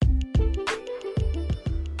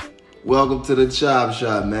Welcome to the Chop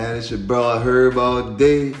Shop, man. It's your bro Herb all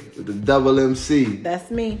day with the double MC. That's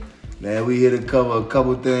me. Man, we here to cover a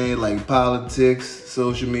couple things like politics,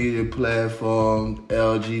 social media platforms,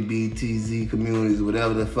 LGBTZ communities,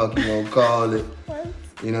 whatever the fuck you want to call it. What?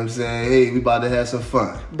 You know what I'm saying? Hey, we about to have some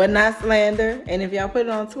fun. But not slander. And if y'all put it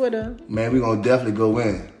on Twitter, man, we gonna definitely go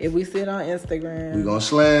in. If we see it on Instagram, we gonna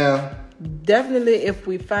slam. Definitely if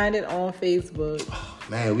we find it on Facebook.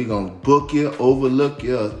 Man, we gonna book you, overlook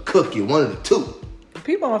you, or cook you. One of the two.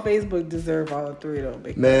 People on Facebook deserve all three though.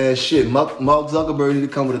 Man, shit, Mark Zuckerberg need to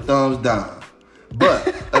come with a thumbs down.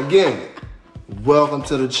 But again, welcome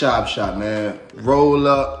to the Chop Shop, man. Roll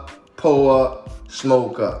up, pour up,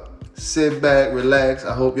 smoke up. Sit back, relax.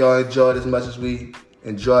 I hope y'all enjoyed as much as we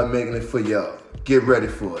enjoy making it for y'all. Get ready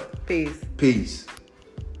for it. Peace. Peace.